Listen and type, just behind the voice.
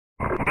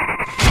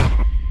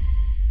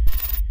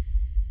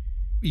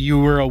you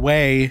were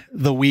away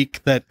the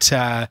week that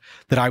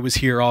I was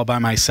here all by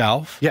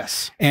myself.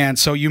 Yes. And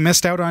so you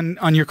missed out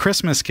on your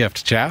Christmas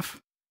gift,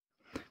 Jeff,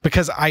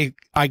 because I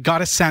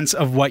got a sense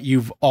of what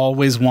you've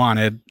always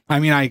wanted. I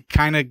mean, I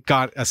kind of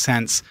got a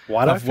sense.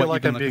 Why do I feel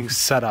like I'm being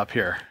set up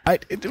here?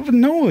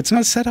 No, it's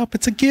not set up.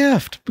 It's a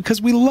gift because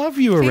we love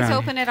you around. Please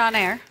open it on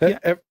air. Yeah.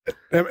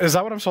 Is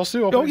that what I'm supposed to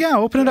do? Oh, yeah,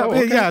 open it up.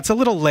 Okay. Yeah, it's a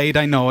little late.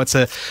 I know it's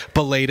a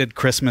belated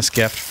Christmas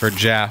gift for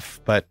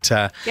Jeff, but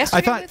I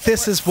thought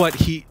this is what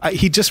he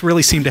just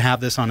really seemed to have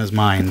this on his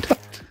mind.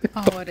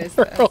 Oh, what is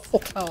this?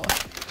 Oh.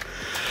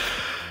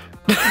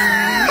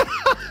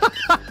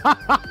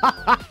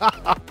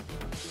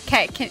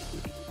 Okay,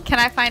 can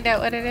I find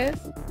out what it is?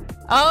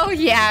 Oh,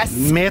 yes.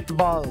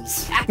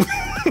 Meatballs.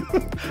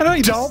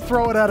 Don't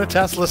throw it at a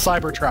Tesla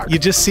Cybertruck. You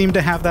just seem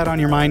to have that on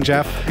your mind,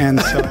 Jeff, and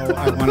so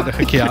I wanted to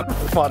hook you up.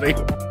 Funny.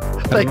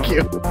 Thank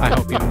you. I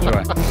hope you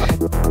enjoy.